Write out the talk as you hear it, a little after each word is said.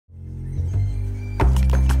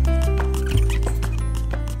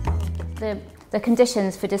the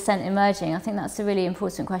conditions for dissent emerging? I think that's a really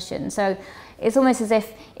important question. So it's almost as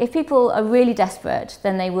if people are really desperate,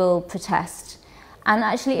 then they will protest. And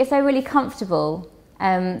actually, if they're really comfortable,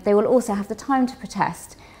 they will also have the time to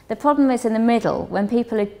protest. The problem is in the middle, when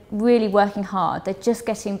people are really working hard, they're just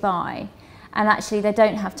getting by, and actually they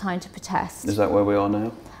don't have time to protest. Is that where we are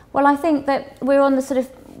now? Well, I think that we're on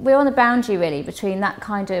the boundary really between that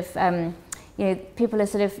kind of, you know, people are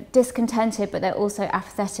sort of discontented, but they're also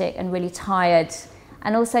apathetic and really tired,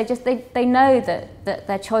 and also just they know that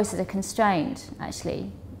their choices are constrained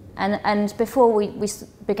actually. And before we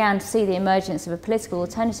began to see the emergence of a political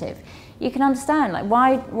alternative, you can understand, like,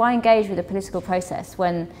 why engage with a political process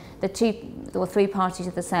when the 2 or 3 parties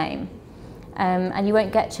are the same, and you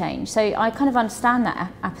won't get change. So I kind of understand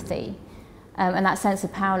that apathy and that sense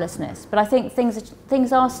of powerlessness. But I think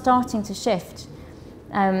things are starting to shift.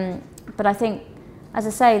 But I think, as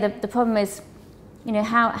I say, the problem is, you know,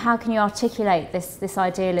 how can you articulate this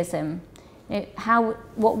idealism? You know,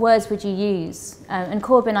 what words would you use? And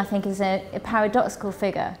Corbyn, I think, is a paradoxical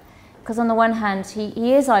figure, because on the one hand,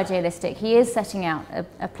 he is idealistic, he is setting out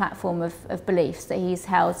a platform of beliefs that he's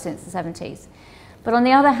held since the 70s. But on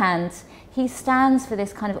the other hand, he stands for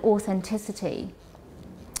this kind of authenticity.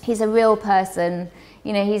 He's a real person,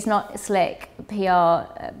 you know, he's not slick PR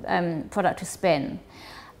product of spin.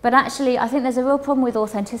 But actually, I think there's a real problem with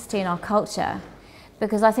authenticity in our culture,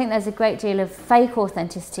 because I think there's a great deal of fake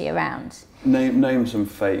authenticity around. Name some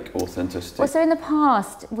fake authenticity. Well, so in the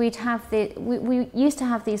past, we used to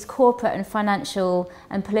have these corporate and financial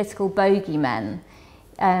and political bogeymen,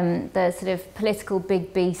 the sort of political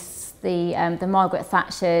big beasts, the Margaret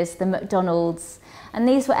Thatchers, the McDonalds, and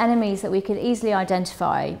these were enemies that we could easily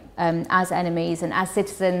identify as enemies, and as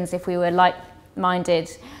citizens, if we were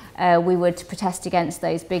like-minded, we would protest against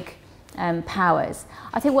those big powers.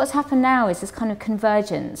 I think what's happened now is this kind of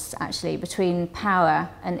convergence actually between power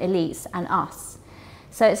and elites and us.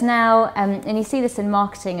 So it's now, and you see this in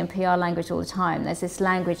marketing and PR language all the time, there's this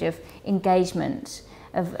language of engagement,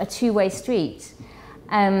 of a two-way street.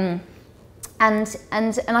 And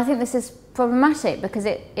I think this is problematic because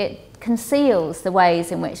it conceals the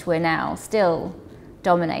ways in which we're now still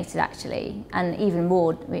dominated actually, and even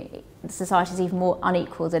more, society is even more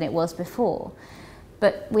unequal than it was before.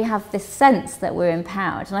 But we have this sense that we're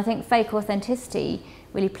empowered, and I think fake authenticity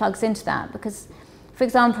really plugs into that because, for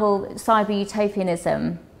example, cyber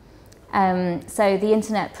utopianism, so the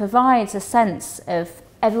internet provides a sense of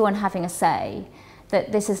everyone having a say,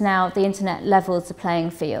 that this is now, the internet levels the playing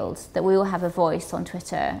field, that we all have a voice on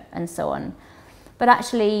Twitter and so on. But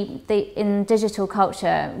actually, in digital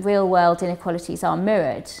culture, real world inequalities are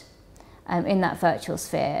mirrored in that virtual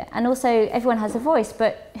sphere. And also everyone has a voice,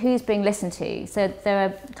 but who's being listened to? So there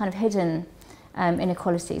are kind of hidden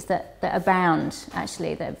inequalities that abound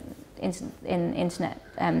actually in internet,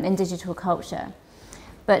 in digital culture.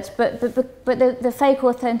 But the fake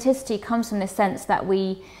authenticity comes from this sense that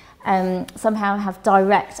we somehow have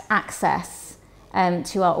direct access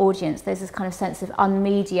to our audience. There's this kind of sense of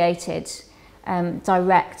unmediated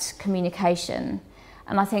direct communication.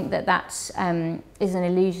 And I think that is an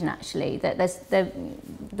illusion, actually, that there's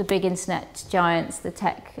the big internet giants, the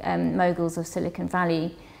tech moguls of Silicon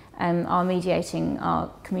Valley are mediating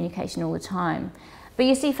our communication all the time. But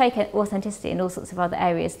you see fake authenticity in all sorts of other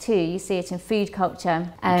areas too. You see it in food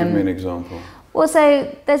culture. Give me an example. Well,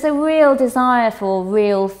 so there's a real desire for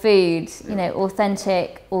real food, you know,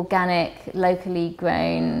 authentic, organic, locally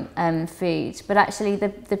grown food. But actually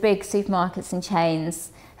the big supermarkets and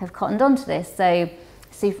chains have cottoned onto this. So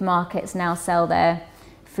supermarkets now sell their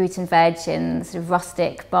fruit and veg in sort of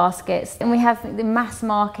rustic baskets. And we have the mass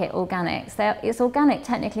market organics. It's organic,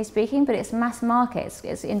 technically speaking, but it's mass market,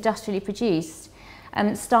 it's industrially produced.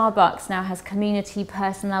 Starbucks now has community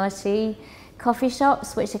personality coffee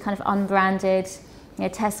shops, which are kind of unbranded. You know,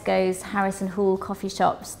 Tesco's, Harrison Hall coffee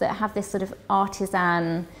shops that have this sort of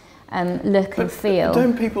artisan look and feel.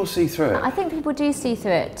 Don't people see through it? I think people do see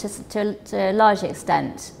through it to a large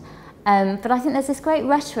extent. But I think there's this great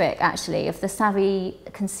rhetoric, actually, of the savvy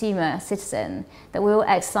consumer citizen, that we're all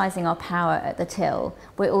exercising our power at the till.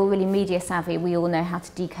 We're all really media savvy. We all know how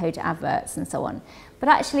to decode adverts and so on. But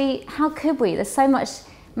actually, how could we? There's so much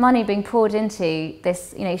money being poured into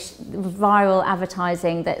this, you know, viral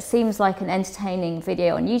advertising that seems like an entertaining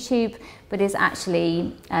video on YouTube, but is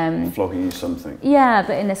actually flogging you something. Yeah,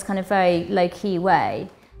 but in this kind of very low-key way.